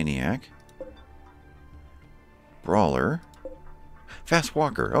 Pyromaniac. Brawler. Fast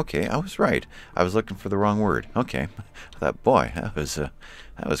walker. Okay, I was right. I was looking for the wrong word. Okay. I thought, boy, that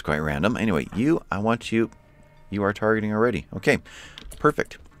was quite random. Anyway, I want you. You are targeting already. Okay,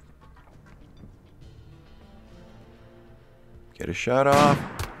 perfect. Get a shot off.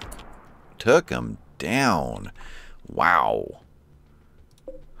 Took him down. Wow.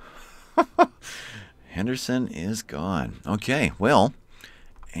 Henderson is gone. Okay, well,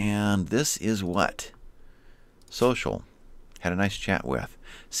 and this is what? Social. Had a nice chat with.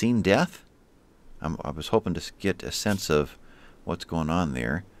 Seen death? I was hoping to get a sense of what's going on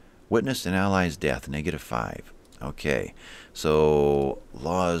there. Witnessed an ally's death, -5. Okay, so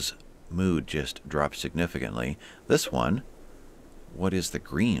Law's mood just dropped significantly. This one, what is the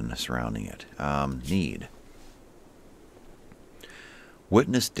green surrounding it? Need.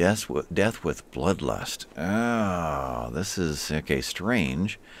 Witness death with bloodlust. Oh, this is, okay,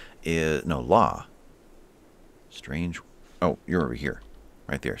 strange. Law. Strange. Oh, you're over here.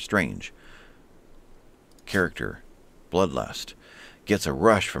 Right there. Strange. Character. Bloodlust. Gets a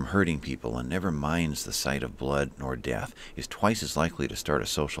rush from hurting people and never minds the sight of blood nor death. Is twice as likely to start a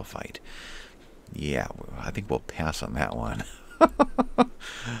social fight. Yeah, I think we'll pass on that one.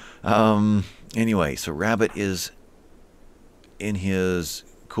 Anyway, so Rabbit is in his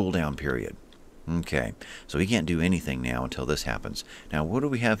cooldown period. Okay, so he can't do anything now until this happens. Now, what do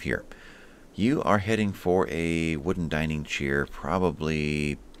we have here? You are heading for a wooden dining chair,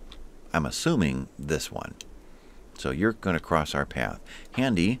 probably, I'm assuming, this one. So you're going to cross our path.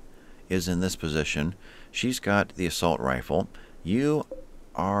 Handy is in this position. She's got the assault rifle. You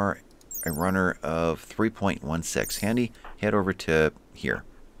are a runner of 3.16. Handy, head over to here.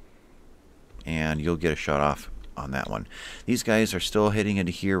 And you'll get a shot off on that one. These guys are still heading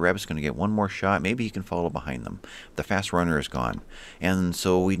into here. Rabbit's going to get one more shot. Maybe he can follow behind them. The fast runner is gone. And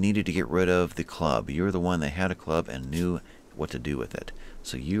so we needed to get rid of the club. You're the one that had a club and knew what to do with it.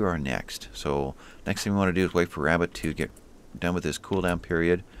 So you are next. So next thing we want to do is wait for Rabbit to get done with his cooldown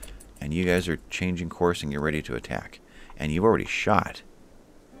period. And you guys are changing course and get ready to attack. And you've already shot.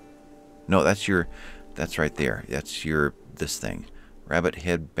 No, that's right there. That's this thing. Rabbit,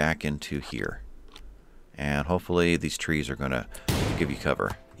 head back into here. And hopefully these trees are going to give you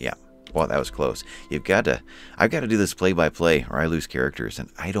cover. Yeah. Well, that was close. I've got to do this play-by-play or I lose characters. And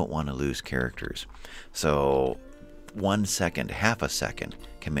I don't want to lose characters. So 1 second, half a second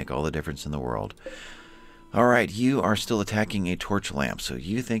can make all the difference in the world. All right, you are still attacking a torch lamp. So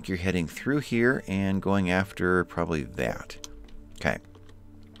you think you're heading through here and going after probably that. Okay.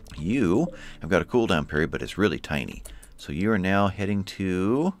 You have got a cooldown period, but it's really tiny. So you are now heading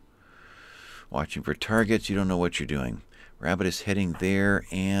to... watching for targets. You don't know what you're doing. Rabbit is heading there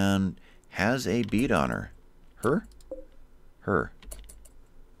and has a bead on her. Her.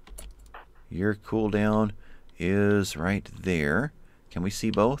 Your cooldown is right there. Can we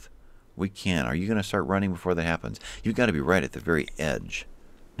see both? We can. Are you going to start running before that happens? You've got to be right at the very edge.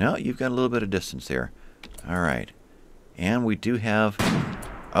 No, you've got a little bit of distance there. All right. And we do have...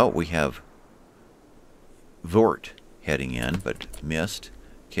 oh, we have Vort heading in, but missed.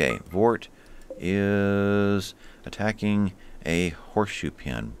 Okay, Vort is attacking a horseshoe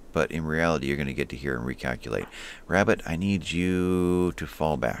pin. but in reality, you're going to get to here and recalculate. Rabbit, I need you to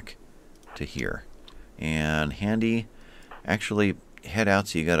fall back to here. And Handy, actually head out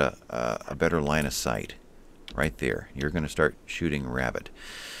so you got a better line of sight. Right there. You're going to start shooting Rabbit.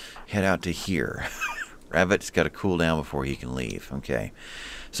 Head out to here. Rabbit's got to cool down before he can leave. Okay.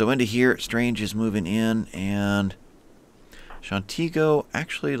 So into here, Strange is moving in, and Shantigo,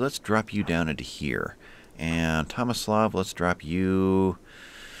 actually, let's drop you down into here. And Tomislav, let's drop you.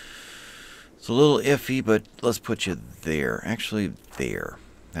 It's a little iffy, but let's put you there. Actually, there.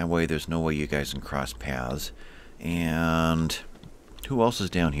 That way, there's no way you guys can cross paths. And who else is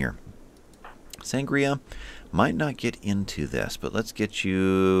down here? Sangria might not get into this, but let's get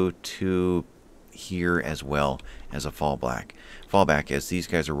you to here as well as a fallback. Fallback, as these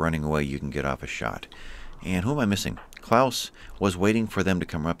guys are running away, you can get off a shot. And who am I missing? Klaus was waiting for them to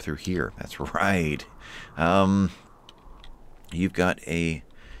come up through here. That's right. You've got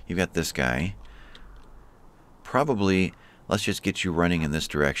this guy. Probably, let's just get you running in this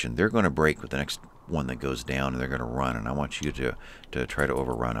direction. They're going to break with the next one that goes down, and they're going to run, and I want you to try to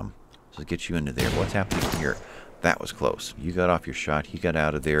overrun them. So get you into there. What's happening here? That was close. You got off your shot. He got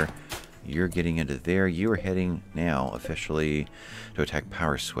out of there. You're getting into there. You are heading now officially to attack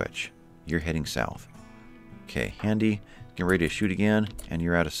Power Switch. You're heading south. Okay, Handy, getting ready to shoot again, and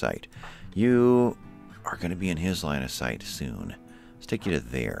you're out of sight. You are going to be in his line of sight soon. Let's take you to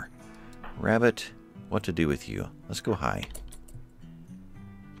there. Rabbit, what to do with you? Let's go high.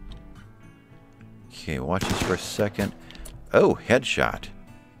 Okay, watch this for a second. Oh, headshot.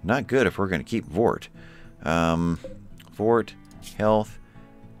 Not good if we're going to keep Vort. Vort, health.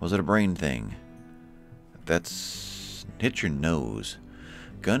 Was it a brain thing? That's hit your nose.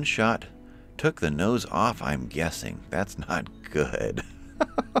 Gunshot took the nose off, I'm guessing. That's not good.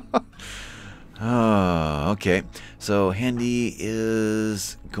 Oh, okay. So Handy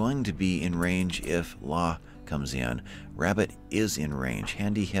is going to be in range if Law comes in. Rabbit is in range.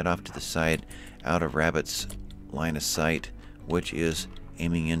 Handy head off to the side out of Rabbit's line of sight, which is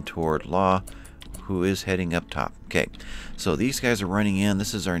aiming in toward Law, who is heading up top. Okay, so these guys are running in.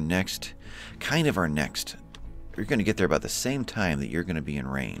 This is our next, You're going to get there about the same time that you're going to be in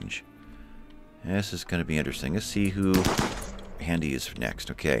range. This is going to be interesting. Let's see who Handy is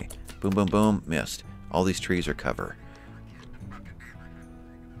next. Okay, boom, boom, boom, missed. All these trees are cover.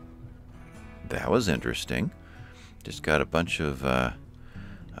 That was interesting. Just got a bunch of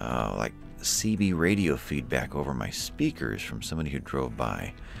like CB radio feedback over my speakers from somebody who drove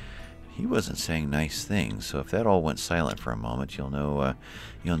by. He wasn't saying nice things, so if that all went silent for a moment, you'll know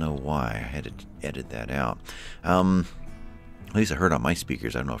why. I had to edit that out. At least I heard on my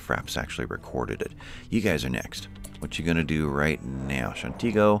speakers. I don't know if Fraps actually recorded it. You guys are next. What you gonna do right now?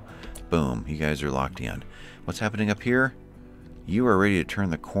 Shantigo, boom. You guys are locked in. What's happening up here? You are ready to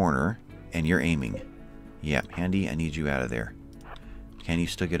turn the corner, and you're aiming. Yeah, Handy, I need you out of there. Can you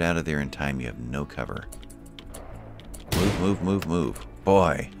still get out of there in time? You have no cover. Move, move, move, move.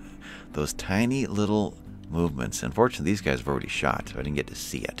 Boy, those tiny little movements. Unfortunately, these guys have already shot, so I didn't get to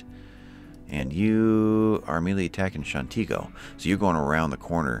see it. And you are immediately attacking Shantigo. So you're going around the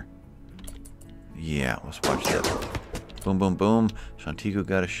corner. Yeah, let's watch this. Boom, boom, boom. Shantigo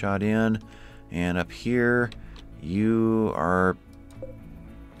got a shot in. And up here, you are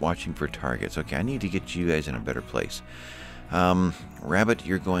watching for targets. Okay, I need to get you guys in a better place. Rabbit,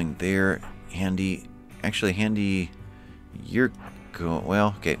 you're going there. Handy, actually, Handy, you're going,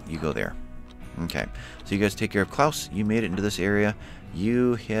 well, okay, you go there. Okay, so you guys take care of Klaus. You made it into this area.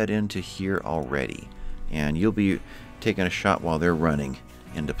 You head into here already. And you'll be taking a shot while they're running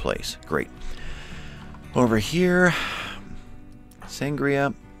into place. Great. Over here,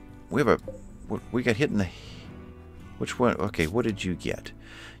 Sangria, we got hit in the, which one? Okay, what did you get?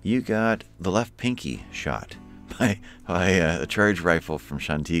 You got the left pinky shot by a charge rifle from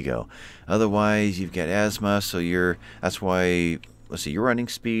Shantigo. Otherwise, you've got asthma, so that's why, let's see, your running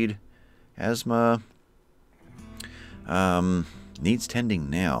speed, asthma, needs tending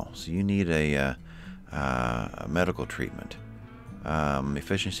now, so you need a medical treatment.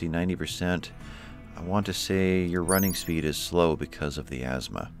 Efficiency 90%. I want to say your running speed is slow because of the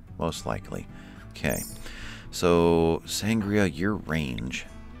asthma, most likely. Okay, so Sangria, your range.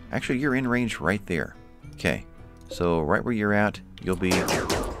 Actually, you're in range right there. Okay, so right where you're at, you'll be...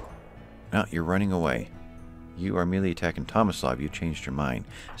 No, you're running away. You are immediately attacking Tomislav. You changed your mind.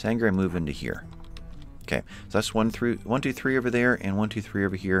 Sangria, move into here. Okay, so that's 1, 2, 3 over there, and 1, 2, 3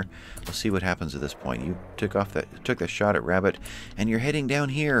 over here. We'll see what happens at this point. You took that shot at Rabbit, and you're heading down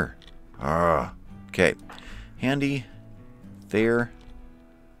here. Ah, okay. Handy, there.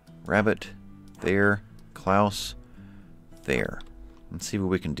 Rabbit, there. Klaus, there. Let's see what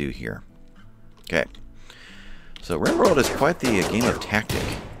we can do here. Okay. So RimWorld is quite the game of tactic.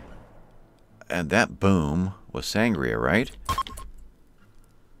 And that boom was Sangria, right?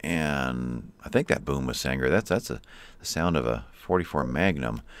 And I think that boom was Sangria. That's the sound of a 44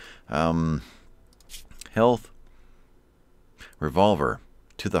 Magnum. Health. Revolver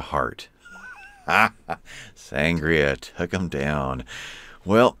to the heart. Sangria took him down.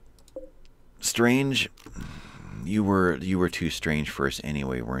 Well, Strange, you were too strange for us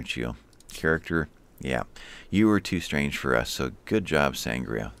anyway, weren't you? Character, yeah, you were too strange for us. So good job,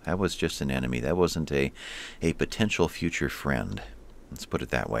 Sangria. That was just an enemy. That wasn't a potential future friend. Let's put it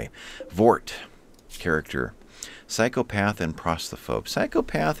that way. Vort, character, psychopath and prostaphobe.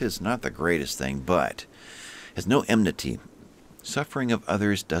 Psychopath is not the greatest thing, but has no enmity. Suffering of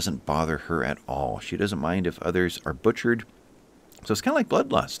others doesn't bother her at all. She doesn't mind if others are butchered. So it's kind of like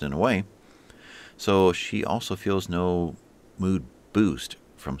bloodlust in a way. So she also feels no mood boost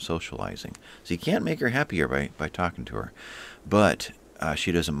from socializing. So you can't make her happier by talking to her. But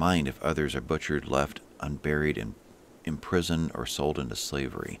she doesn't mind if others are butchered, left unburied, imprisoned, or sold into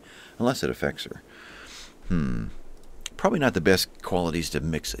slavery. Unless it affects her. Probably not the best qualities to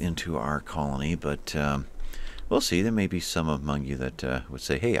mix into our colony, but we'll see. There may be some among you that would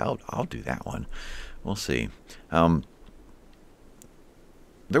say, hey, I'll do that one. We'll see. There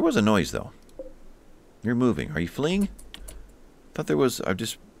was a noise, though. You're moving. Are you fleeing? I thought there was. I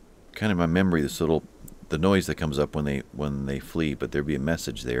just kind of my memory. The noise that comes up when they flee. But there'd be a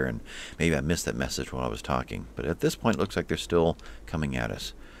message there, and maybe I missed that message while I was talking. But at this point, it looks like they're still coming at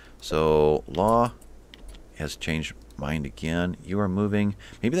us. So Law has changed mind again. You are moving.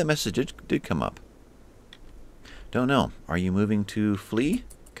 Maybe that message did come up. Don't know. Are you moving to flee?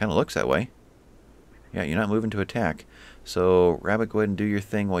 Kind of looks that way. Yeah, you're not moving to attack. So Rabbit, go ahead and do your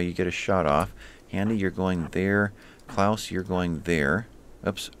thing while you get a shot off. Handy, you're going there. Klaus, you're going there.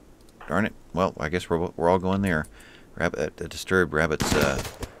 Oops. Darn it. Well, I guess we're all going there. Rabbit, disturbed Rabbit's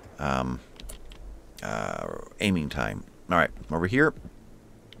aiming time. All right, over here.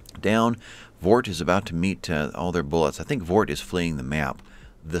 Down. Vort is about to meet all their bullets. I think Vort is fleeing the map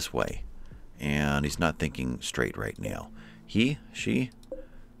this way. And he's not thinking straight right now. He, she,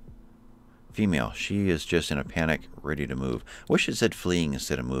 female. She is just in a panic, ready to move. Wish it said fleeing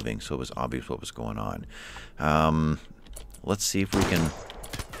instead of moving, so it was obvious what was going on. Let's see if we can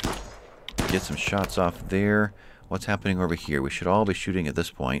get some shots off there. What's happening over here? We should all be shooting at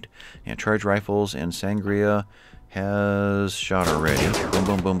this point. And charge rifles, and Sangria has shot already. Boom,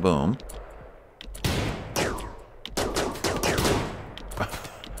 boom, boom, boom.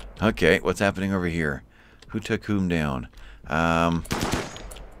 Okay, what's happening over here? Who took whom down?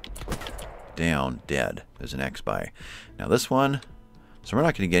 Down, dead. There's an X by. Now this one, so we're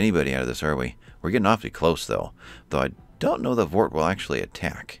not going to get anybody out of this, are we? We're getting awfully close, though. Though I don't know that Vort will actually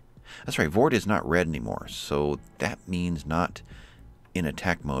attack. That's right, Vort is not red anymore, so that means not in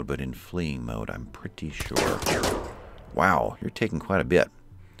attack mode, but in fleeing mode, I'm pretty sure. Wow, you're taking quite a bit.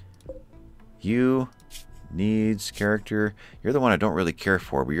 You needs character. You're the one I don't really care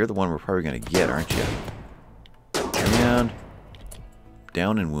for, but you're the one we're probably going to get, aren't you? And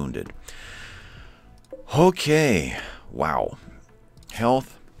down and wounded. Okay. Wow.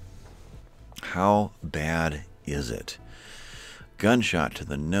 Health. How bad is it? Gunshot to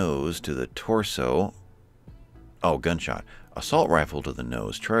the nose, to the torso. Oh, gunshot. Assault rifle to the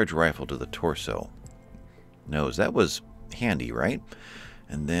nose. Charge rifle to the torso. Nose. That was handy, right?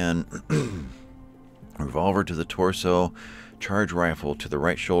 And then revolver to the torso. Charge rifle to the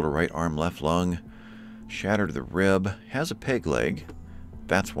right shoulder, right arm, left lung. Shatter to the rib. Has a peg leg.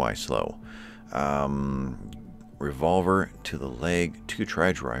 That's why slow. Revolver to the leg. 2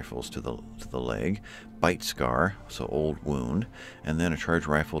 charge rifles to the leg. Bite scar, so old wound. And then a charge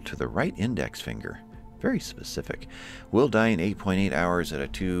rifle to the right index finger. Very specific. Will die in 8.8 hours at a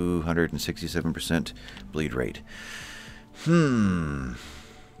 267% bleed rate.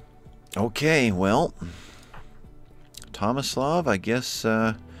 Okay, well, Tomislav, I guess,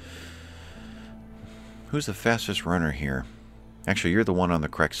 who's the fastest runner here? Actually, you're the one on the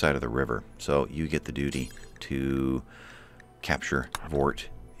correct side of the river, so you get the duty to capture Vort.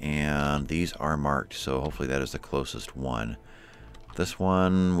 And these are marked, so hopefully that is the closest one. This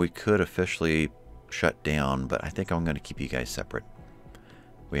one we could officially shut down, but I think I'm going to keep you guys separate.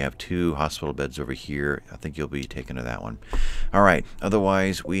 We have 2 hospital beds over here. I think you'll be taken to that one. All right.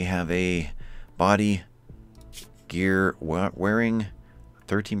 Otherwise, we have a body gear wearing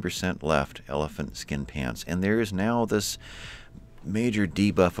 13% left elephant skin pants. And there is now this major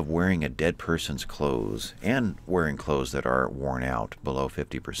debuff of wearing a dead person's clothes and wearing clothes that are worn out below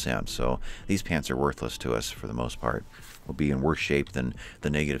 50%. So these pants are worthless to us for the most part. We'll be in worse shape than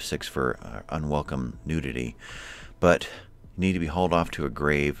the -6 for unwelcome nudity. But you need to be hauled off to a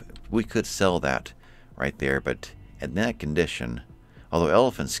grave. We could sell that right there, but in that condition, although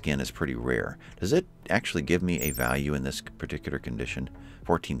elephant skin is pretty rare, does it actually give me a value in this particular condition?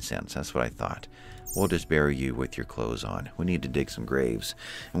 14 cents, that's what I thought. We'll just bury you with your clothes on. We need to dig some graves.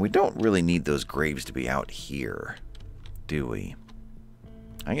 And we don't really need those graves to be out here, do we?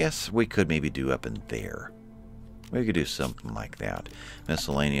 I guess we could maybe do up in there. We could do something like that.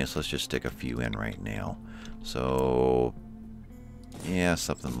 Miscellaneous, let's just stick a few in right now. So, yeah,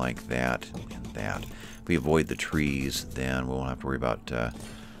 something like that and that. If we avoid the trees, then we won't have to worry about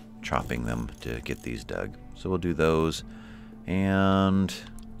chopping them to get these dug. So we'll do those. And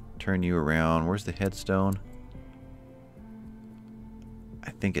turn you around. Where's the headstone? I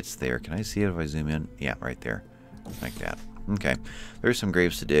think it's there. Can I see it if I zoom in? Yeah, right there. Like that. Okay. There's some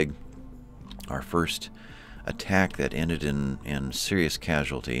graves to dig. Our first attack that ended in serious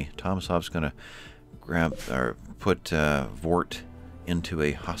casualty. Tomasov's going to grab or put Vort into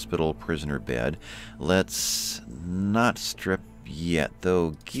a hospital prisoner bed. Let's not strip yet,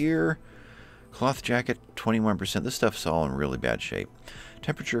 though. Gear, cloth jacket, 21%. This stuff's all in really bad shape.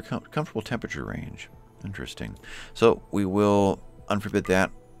 Temperature, comfortable temperature range. Interesting. So we will unforbid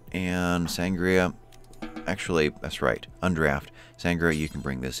that. And Sangria, actually, that's right, undraft. Sangria, you can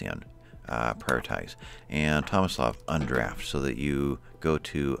bring this in. Prioritize. And Tomislav, undraft, so that you go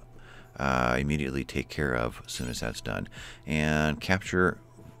to immediately take care of as soon as that's done. And capture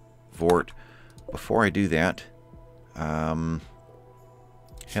Vort. Before I do that,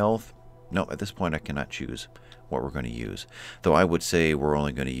 health. No, at this point I cannot choose what we're going to use. Though I would say we're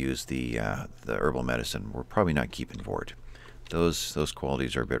only going to use the herbal medicine. We're probably not keeping Vort. Those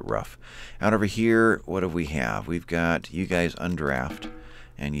qualities are a bit rough. Out over here, what do we have? We've got you guys undraft,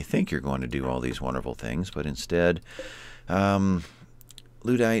 and you think you're going to do all these wonderful things, but instead,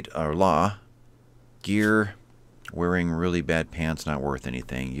 Luddite or Law, gear, wearing really bad pants, not worth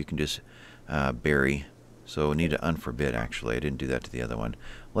anything. You can just bury. So we need to unforbid, actually. I didn't do that to the other one.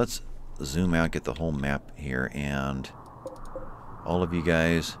 Let's zoom out, get the whole map here, and all of you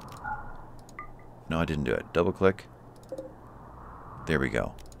guys. No, I didn't do it. Double click. There we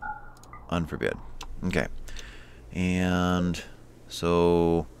go. Unforbid. Okay. And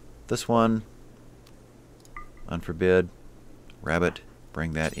so this one, unforbid, rabbit,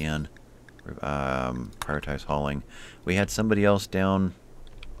 bring that in. Prioritize hauling. We had somebody else down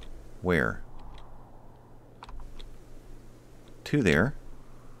where? 2 there.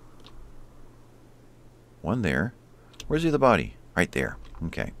 1 there. Where's the other body? Right there.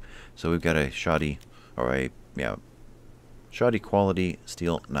 Okay. So we've got a shoddy, or a, yeah, shoddy quality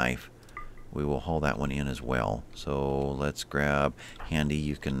steel knife. We will haul that one in as well. So let's grab Handy.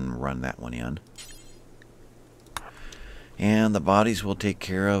 You can run that one in. And the bodies we'll take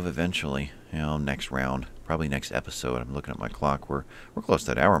care of eventually. You know, next round. Probably next episode. I'm looking at my clock. We're close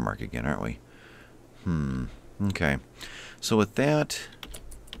to that hour mark again, aren't we? Okay. So with that,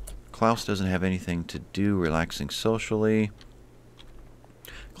 Klaus doesn't have anything to do relaxing socially.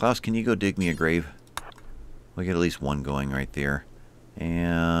 Klaus, can you go dig me a grave? We'll get at least one going right there.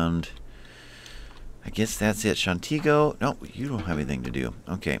 And I guess that's it. Shantigo, no, you don't have anything to do.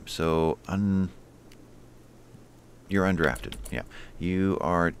 Okay, so you're undrafted. Yeah, you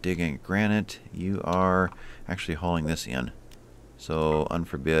are digging granite. You are actually hauling this in. So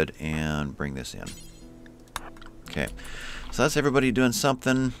unforbid and bring this in. Okay, so that's everybody doing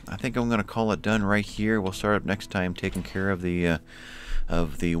something. I think I'm going to call it done right here. We'll start up next time taking care of the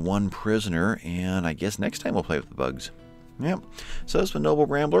one prisoner, and I guess next time we'll play with the bugs. Yep. So this was Noble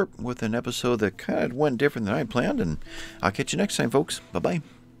Rambler with an episode that kind of went different than I planned, and I'll catch you next time, folks. Bye-bye.